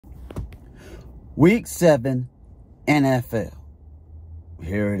Week 7 NFL.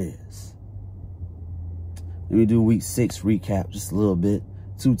 Here it is. Let me do week 6 recap just a little bit.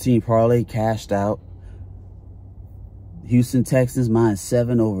 2-team parlay cashed out. Houston Texans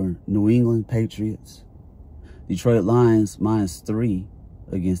 -7 over New England Patriots. Detroit Lions -3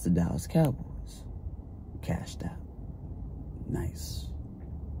 against the Dallas Cowboys. Cashed out. Nice.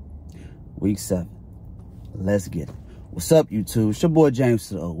 Week 7. Let's get it. What's up, YouTube? It's your boy James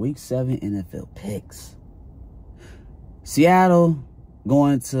to the Week 7 NFL picks. Seattle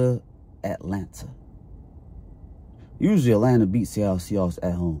going to Atlanta. Usually Atlanta beats Seattle Seahawks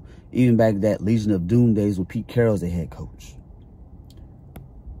at home. Even back that Legion of Doom days with Pete Carroll as the head coach.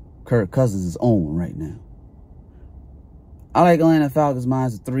 Kirk Cousins is on one right now. I like Atlanta Falcons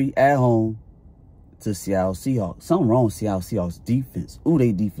 -3 at home to Seattle Seahawks. Something wrong with Seattle Seahawks defense. Ooh,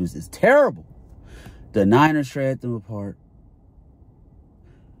 their defense is terrible. The Niners shredded them apart.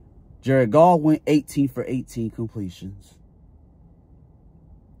 Jared Goff went 18 for 18 completions.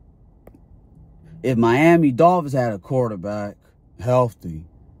 If Miami Dolphins had a quarterback healthy,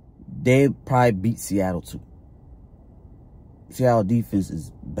 they'd probably beat Seattle too. Seattle defense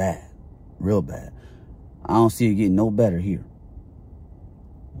is bad. Real bad. I don't see it getting no better here.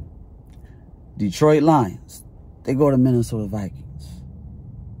 Detroit Lions. They go to Minnesota Vikings.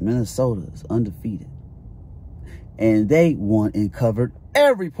 Minnesota is undefeated. And they won and covered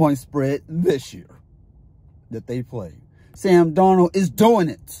every point spread this year that they played. Sam Darnold is doing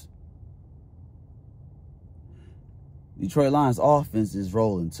it. Detroit Lions offense is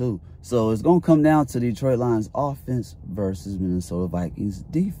rolling too. So it's going to come down to Detroit Lions offense versus Minnesota Vikings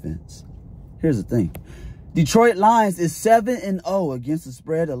defense. Here's the thing. Detroit Lions is 7-0 against the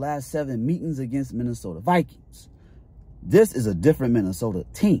spread the last 7 meetings against Minnesota Vikings. This is a different Minnesota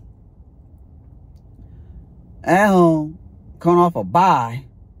team. At home, coming off a bye,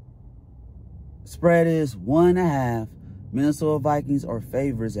 spread is 1.5. Minnesota Vikings are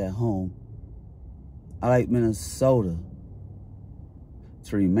favorites at home. I like Minnesota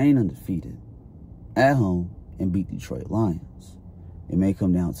to remain undefeated at home and beat Detroit Lions. It may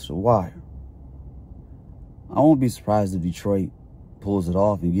come down to the wire. I won't be surprised if Detroit pulls it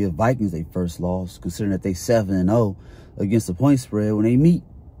off and give Vikings their first loss, considering that they 7-0 against the point spread when they meet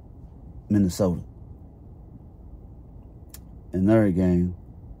Minnesota. Another game,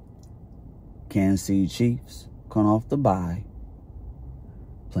 Kansas City Chiefs coming off the bye,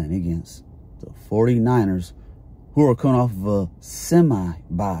 playing against the 49ers, who are coming off of a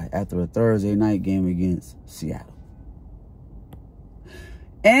semi-bye after a Thursday night game against Seattle.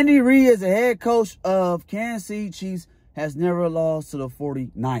 Andy Reid, as the head coach of Kansas City Chiefs, has never lost to the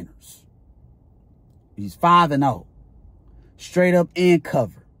 49ers. He's 5-0. Straight up and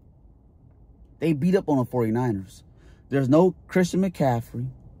cover. They beat up on the 49ers. There's no Christian McCaffrey,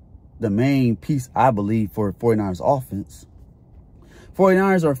 the main piece, I believe, for 49ers offense.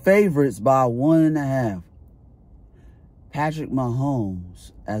 49ers are favorites by 1.5. Patrick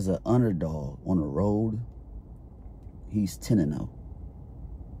Mahomes, as an underdog on the road, he's 10-0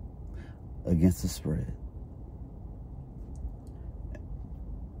 against the spread.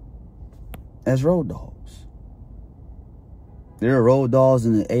 As road dogs. There are road dogs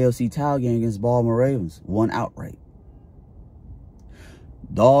in the AFC title game against Baltimore Ravens. Won outright.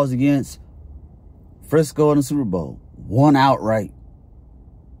 Dogs against Frisco in the Super Bowl. Won outright.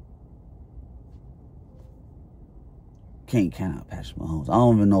 Can't count out Patrick Mahomes. I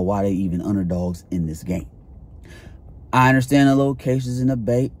don't even know why they even underdogs in this game. I understand the locations in the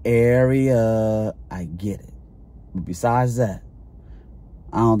Bay Area. I get it. But besides that,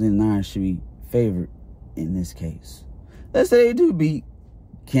 I don't think the Niners should be favored in this case. Let's say they do beat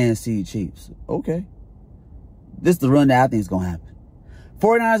Kansas City Chiefs. Okay. This is the run that I think is going to happen.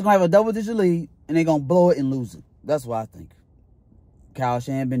 49ers going to have a double-digit lead, and they're going to blow it and lose it. That's what I think. Kyle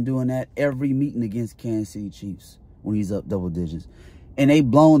Shanahan been doing that every meeting against Kansas City Chiefs when he's up double digits. And they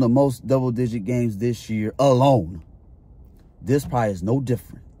blown the most double-digit games this year alone. This probably is no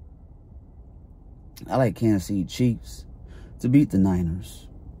different. I like Kansas City Chiefs to beat the Niners.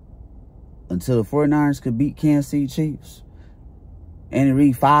 Until the 49ers could beat Kansas City Chiefs. Andy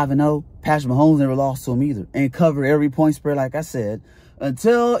Reid 5-0. Patrick Mahomes never lost to him either. And covered every point spread, like I said.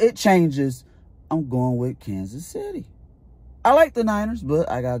 Until it changes, I'm going with Kansas City. I like the Niners, but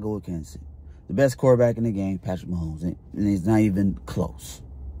I got to go with Kansas City. The best quarterback in the game, Patrick Mahomes. And he's not even close.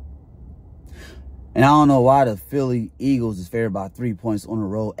 And I don't know why the Philly Eagles is favored by 3 points on the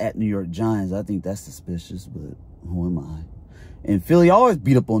road at New York Giants. I think that's suspicious, but who am I? And Philly always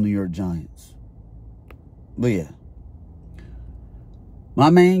beat up on New York Giants. But yeah. My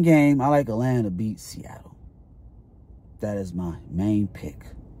main game, I like Atlanta to beat Seattle. That is my main pick.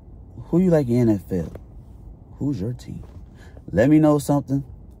 Who you like in NFL? Who's your team? Let me know something.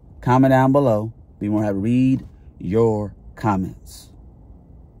 Comment down below. Be more happy to read your comments.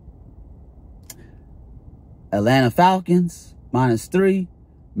 Atlanta Falcons, -3.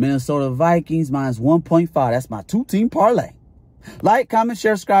 Minnesota Vikings, -1.5. That's my 2-team parlay. Like, comment,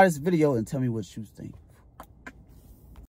 share, subscribe to this video, and tell me what you think.